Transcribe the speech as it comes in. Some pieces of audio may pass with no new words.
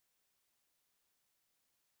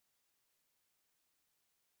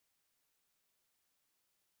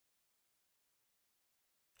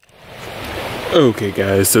Okay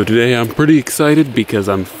guys, so today I'm pretty excited because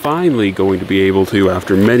I'm finally going to be able to,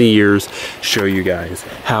 after many years, show you guys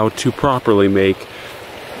how to properly make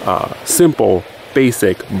simple,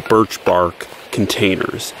 basic birch bark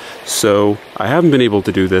containers. So I haven't been able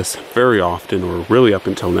to do this very often, or really up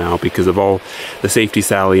until now, because of all the safety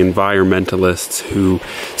Sally environmentalists who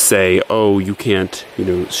say, oh, you can't,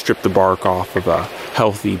 strip the bark off of a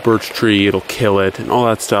healthy birch tree, it'll kill it, and all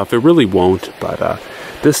that stuff. It really won't, but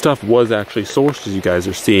this stuff was actually sourced, as you guys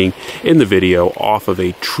are seeing in the video, off of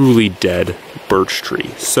a truly dead birch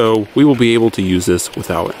tree. So we will be able to use this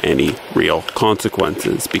without any real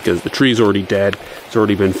consequences because the tree's already dead. It's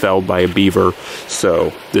already been felled by a beaver,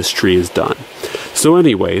 so this tree is done. So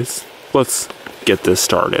anyways, let's get this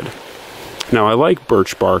started. Now, I like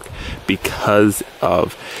birch bark because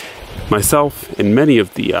of myself and many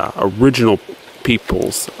of the original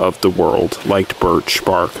peoples of the world liked birch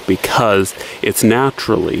bark because it's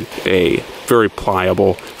naturally a very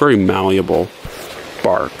pliable, very malleable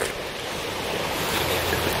bark.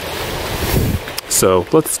 So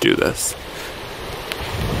let's do this.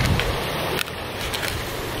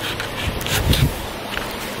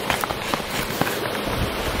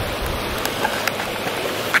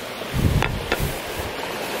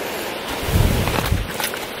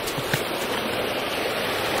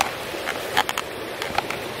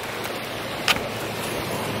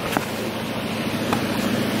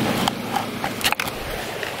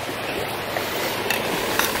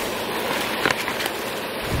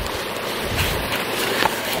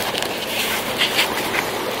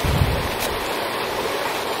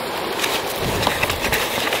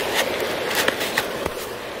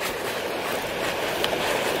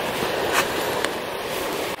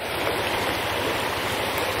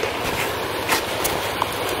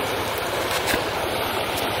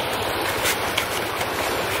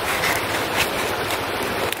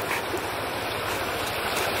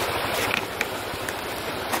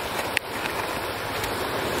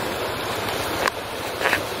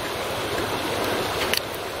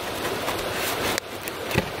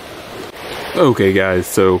 Okay guys,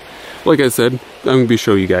 so like I said, I'm going to be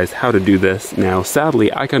showing you guys how to do this. Now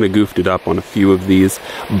sadly, I kind of goofed it up on a few of these,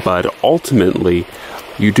 but ultimately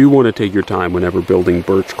you do want to take your time whenever building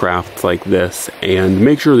birch crafts like this, and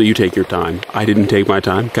make sure that you take your time. I didn't take my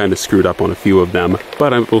time, kind of screwed up on a few of them,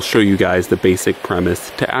 but I will show you guys the basic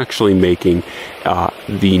premise to actually making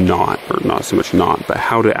the knot, or not so much knot, but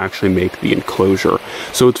how to actually make the enclosure.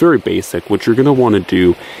 So it's very basic. What you're going to want to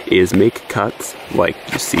do is make cuts like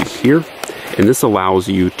you see here, and this allows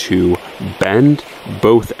you to bend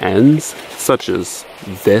both ends, such as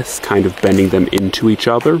this, kind of bending them into each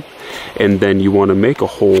other. And then you want to make a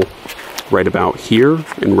hole right about here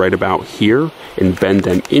and right about here and bend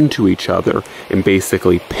them into each other and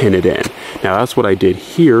basically pin it in. Now that's what I did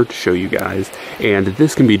here to show you guys, and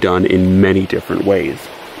this can be done in many different ways.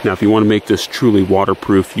 Now if you want to make this truly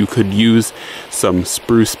waterproof, you could use some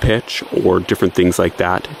spruce pitch or different things like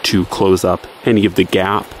that to close up any of the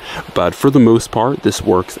gap, but for the most part this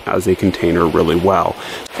works as a container really well.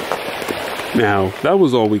 Now that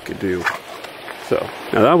was all we could do.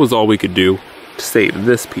 Now that was all we could do to save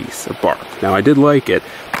this piece of bark. Now I did like it,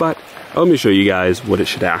 but let me show you guys what it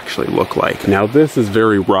should actually look like. Now this is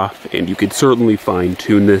very rough, and you could certainly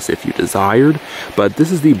fine-tune this if you desired, but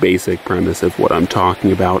this is the basic premise of what I'm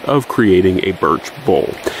talking about, of creating a birch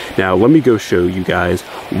bowl. Now let me go show you guys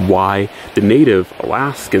why the native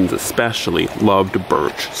Alaskans especially loved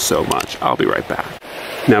birch so much. I'll be right back.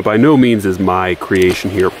 Now, by no means is my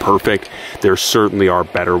creation here perfect. There certainly are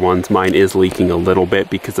better ones. Mine is leaking a little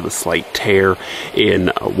bit because of a slight tear in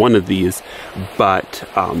one of these, but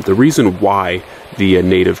the reason why the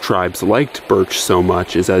native tribes liked birch so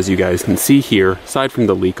much is, as you guys can see here, aside from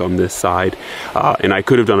the leak on this side, and I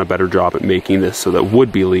could have done a better job at making this so that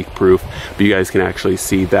would be leak proof, but you guys can actually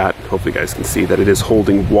see that, hopefully you guys can see that it is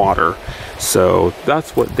holding water. So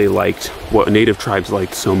that's what they liked, what native tribes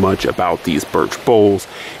liked so much about these birch bowls,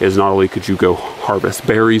 is not only could you go harvest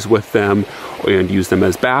berries with them and use them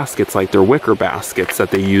as baskets like their wicker baskets that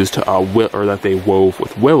they used or that they wove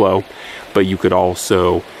with willow, but you could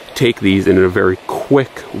also take these and in a very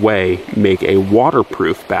quick way make a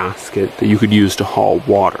waterproof basket that you could use to haul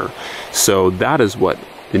water. So that is what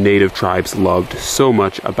the native tribes loved so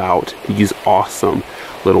much about these awesome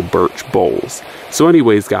little birch bowls. So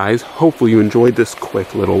anyways guys, hopefully you enjoyed this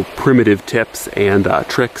quick little primitive tips and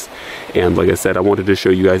tricks, and like I said, I wanted to show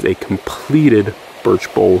you guys a completed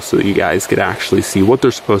birch bowls so that you guys could actually see what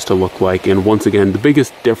they're supposed to look like. And once again, the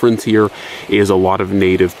biggest difference here is a lot of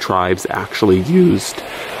native tribes actually used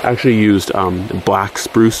black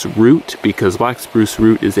spruce root, because black spruce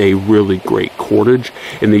root is a really great cordage,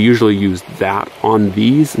 and they usually use that on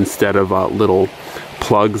these instead of little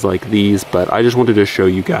plugs like these. But I just wanted to show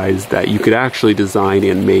you guys that you could actually design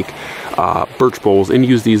and make birch bowls and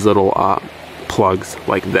use these little plugs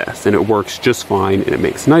like this, and it works just fine, and it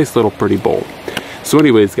makes a nice little pretty bowl. So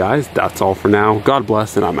anyways guys, that's all for now. God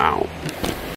bless, and I'm out.